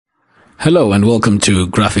Hello and welcome to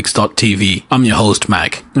graphics.tv. I'm your host,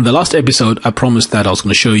 Mac. In the last episode, I promised that I was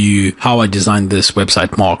going to show you how I designed this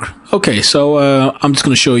website mark. Okay, so I'm just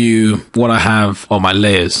going to show you what I have on my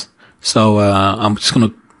layers. So I'm just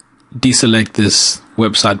going to deselect this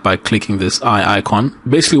website by clicking this eye icon.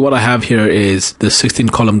 Basically what I have here is the 16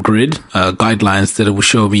 column grid guidelines that will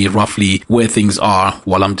show me roughly where things are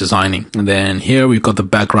while I'm designing. And then here we've got the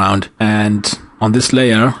background, and on this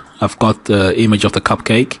layer I've got the image of the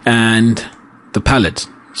cupcake and the palette.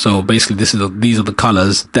 So basically these are the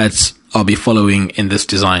colors that I'll be following in this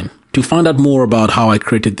design. To find out more about how I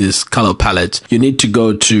created this color palette, you need to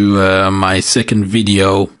go to my second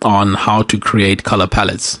video on how to create color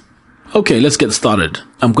palettes. Okay, let's get started.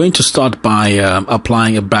 I'm going to start by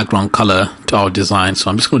applying a background color to our design.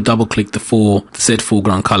 So I'm just going to double click the set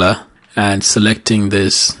foreground color and selecting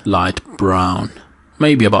this light brown,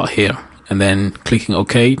 maybe about here, and then clicking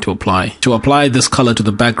OK to apply. To apply this color to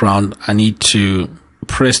the background, I need to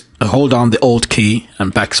hold down the Alt key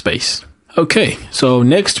and backspace. Okay, so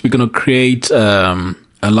next we're going to create a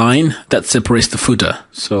line that separates the footer.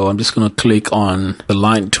 So I'm just going to click on the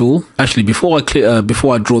line tool. Actually, before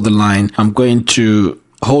I draw the line, I'm going to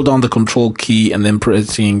hold down the Control key and then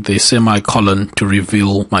pressing the semicolon to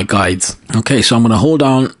reveal my guides. Okay, so I'm going to hold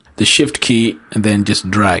down the Shift key and then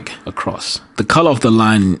just drag across. The color of the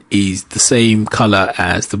line is the same color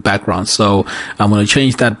as the background, so I'm going to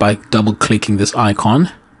change that by double clicking this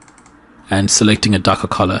icon and selecting a darker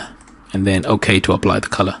color and then OK to apply the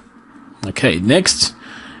color. Okay, next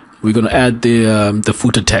we're going to add the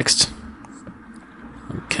footer text.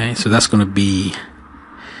 Okay, so that's going to be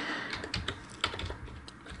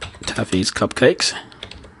Taffy's Cupcakes.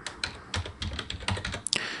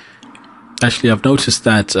 Actually, I've noticed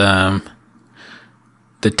that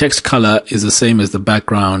the text color is the same as the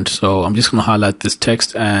background, so I'm just going to highlight this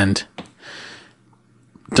text and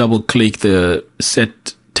double click the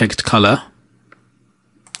set text color.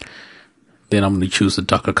 Then I'm going to choose a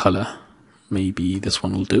darker color. Maybe this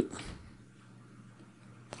one will do,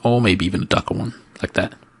 or maybe even a darker one like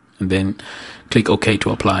that, and then click OK to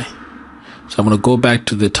apply. So I'm going to go back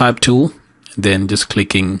to the type tool and then just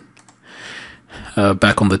clicking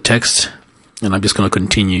back on the text, and I'm just going to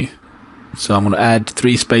continue. So I'm going to add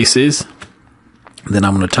 3 spaces, then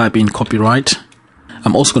I'm going to type in copyright.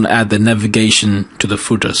 I'm also going to add the navigation to the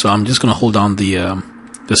footer, so I'm just going to hold down the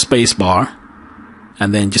space bar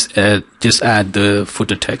and then just add the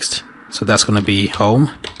footer text. So that's going to be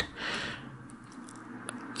home.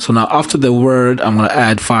 So now after the word, I'm going to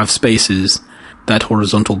add 5 spaces, that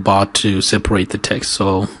horizontal bar to separate the text.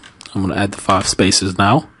 So I'm going to add the 5 spaces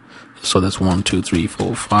now. So that's 1, 2, 3,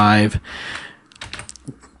 4, 5.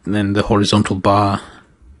 And then the horizontal bar,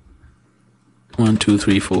 1, 2,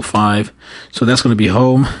 3, 4, 5. So that's going to be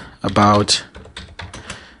home, about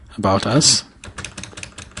us,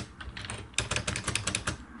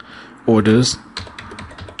 orders,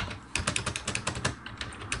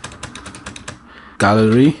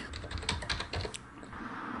 gallery,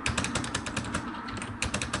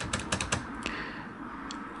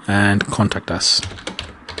 and contact us.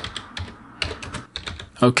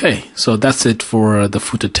 Okay, so that's it for the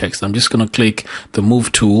footer text. I'm just going to click the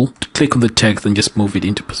move tool to click on the text and just move it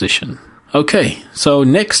into position. Okay, so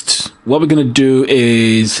next what we're going to do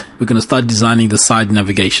is we're going to start designing the side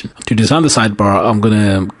navigation. To design the sidebar, I'm going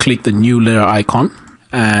to click the new layer icon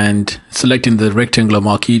and selecting the rectangular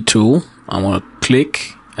marquee tool, I want to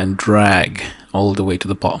click and drag all the way to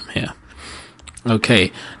the bottom here.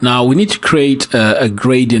 Okay, now we need to create a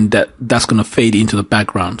gradient that's going to fade into the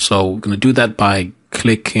background. So we're going to do that by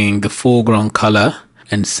clicking the foreground color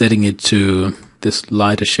and setting it to this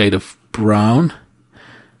lighter shade of brown,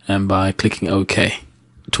 and by clicking OK.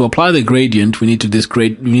 To apply the gradient, we need to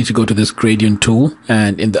go to this gradient tool,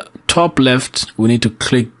 and in the top left we need to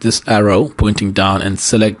click this arrow pointing down and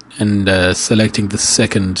selecting the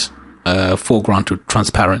second foreground to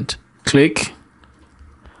transparent. Click,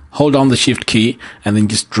 hold down the Shift key and then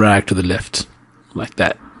just drag to the left like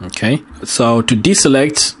that. Okay, so to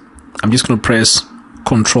deselect, I'm just going to press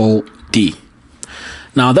Control D.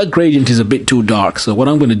 Now that gradient is a bit too dark, so what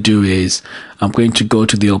I'm going to do is I'm going to go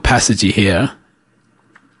to the opacity here.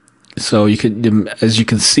 So you can, as you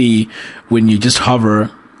can see, when you just hover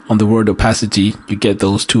on the word opacity, you get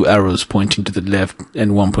those 2 arrows pointing to the left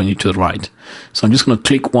and one pointing to the right. So I'm just going to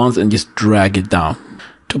click once and just drag it down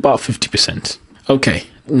to about 50%. Okay,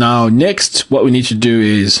 now next what we need to do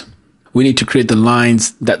is we need to create the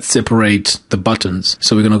lines that separate the buttons.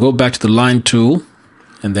 So we're going to go back to the line tool,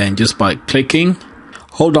 and then just by clicking,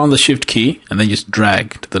 hold down the Shift key and then just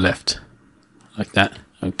drag to the left like that.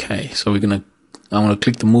 Okay, so we're going to I want to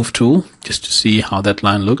click the move tool just to see how that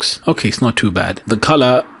line looks. Okay, it's not too bad. The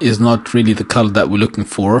color is not really the color that we're looking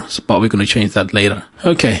for, but we're going to change that later.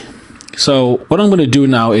 Okay, so what I'm going to do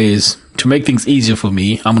now is, to make things easier for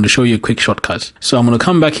me, I'm going to show you a quick shortcut. So I'm going to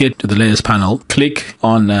come back here to the layers panel, click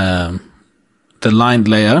on the lined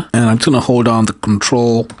layer, and I'm just going to hold down the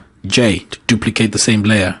Control J to duplicate the same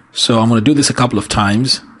layer. So I'm going to do this a couple of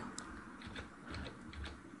times.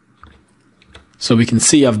 So we can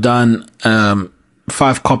see I've done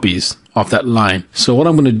 5 copies of that line. So what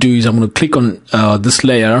I'm going to do is I'm going to click on this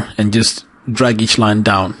layer and just drag each line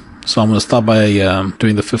down. So I'm going to start by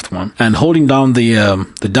doing the 5th one, and holding down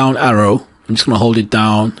the down arrow. I'm just going to hold it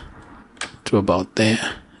down to about there,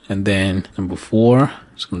 and then number 4.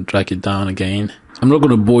 Just going to drag it down again. I'm not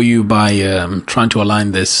going to bore you by trying to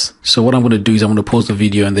align this. So what I'm going to do is I'm going to pause the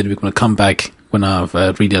video, and then we're going to come back when I've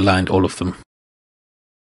really aligned all of them.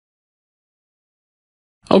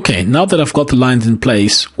 Okay, now that I've got the lines in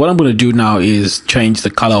place, what I'm going to do now is change the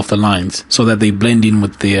color of the lines so that they blend in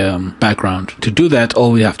with the background. To do that,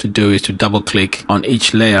 all we have to do is to double click on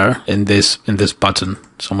each layer in this button.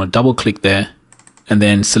 So I'm going to double click there and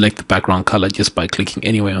then select the background color just by clicking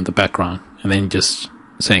anywhere on the background and then just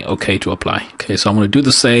saying OK to apply. Okay, so I'm going to do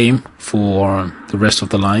the same for the rest of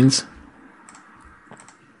the lines.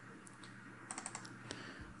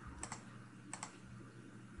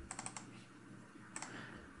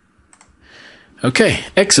 Okay,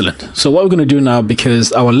 excellent. So what we're going to do now,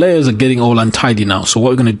 because our layers are getting all untidy now, so what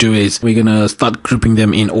we're going to do is we're going to start grouping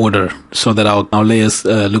them in order so that our layers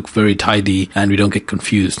look very tidy and we don't get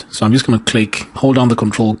confused. So I'm just going to hold down the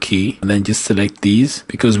Control key and then just select these,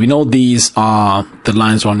 because we know these are the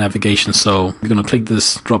lines on navigation. So we're going to click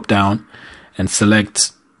this drop down and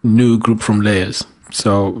select new group from layers.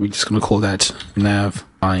 So we're just going to call that nav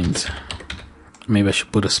lines. Maybe I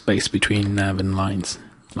should put a space between nav and lines,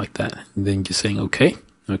 like that, and then just saying OK.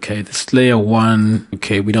 Okay, this layer 1,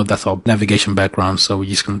 okay, we know that's our navigation background, so we're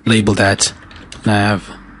just going to label that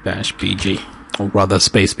nav-bg, or rather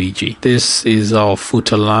space bg. This is our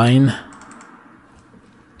footer line.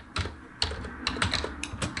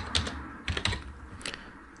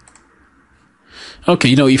 Okay,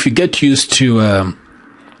 you know, if you get used to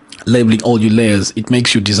labeling all your layers, it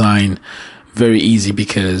makes your design very easy,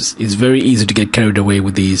 because it's very easy to get carried away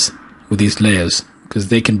with these layers, because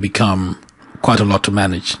they can become quite a lot to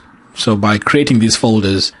manage. So by creating these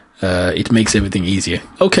folders, it makes everything easier.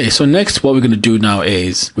 Okay, so next what we're going to do now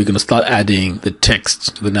is we're going to start adding the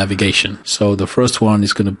text to the navigation. So the first one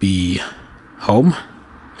is going to be home,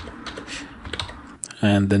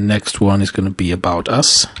 and the next one is going to be about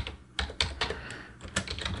us,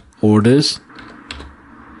 orders,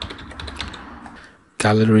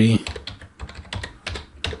 gallery,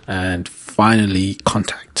 and finally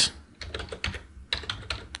contact.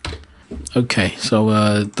 Okay,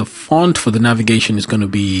 so the font for the navigation is going to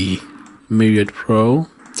be Myriad Pro,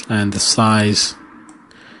 and the size,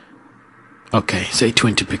 okay, say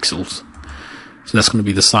 20 pixels. So that's going to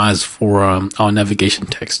be the size for our navigation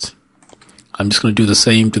text. I'm just going to do the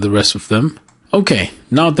same to the rest of them. Okay,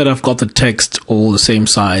 now that I've got the text all the same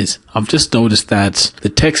size, I've just noticed that the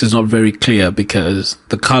text is not very clear because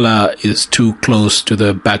the color is too close to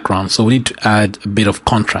the background. So we need to add a bit of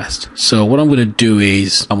contrast. So what I'm going to do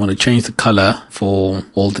is I'm going to change the color for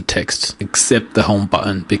all the text except the home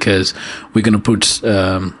button, because we're going to put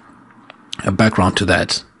a background to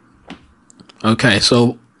that. Okay,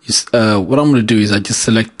 so what I'm going to do is I just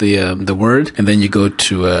select the word, and then you go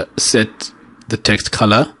to set the text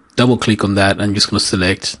color. Double click on that, and I'm just going to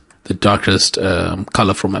select the darkest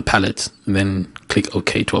color from my palette, and then click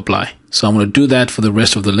OK to apply. So I'm going to do that for the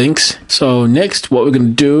rest of the links. So next, what we're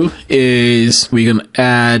going to do is we're going to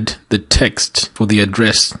add the text for the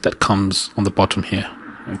address that comes on the bottom here.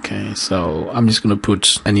 Okay, so I'm just going to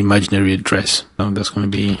put an imaginary address. So that's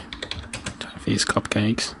going to be Taffy's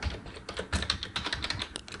Cupcakes.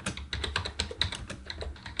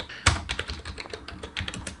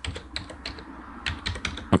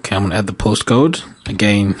 Okay, I'm going to add the postcode.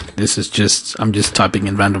 Again, this is just, I'm just typing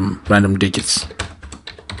in random digits.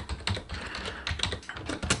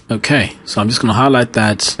 Okay, so I'm just going to highlight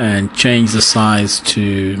that and change the size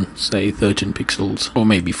to, say, 13 pixels, or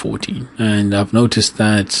maybe 14. And I've noticed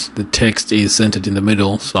that the text is centered in the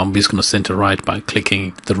middle, so I'm just going to center right by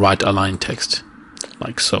clicking the right align text,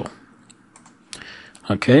 like so.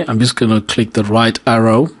 Okay, I'm just going to click the right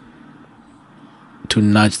arrow to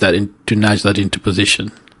nudge that into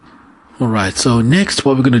position. Alright, so next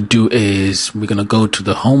what we're going to do is we're going to go to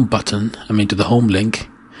the home button, to the home link,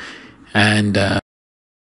 and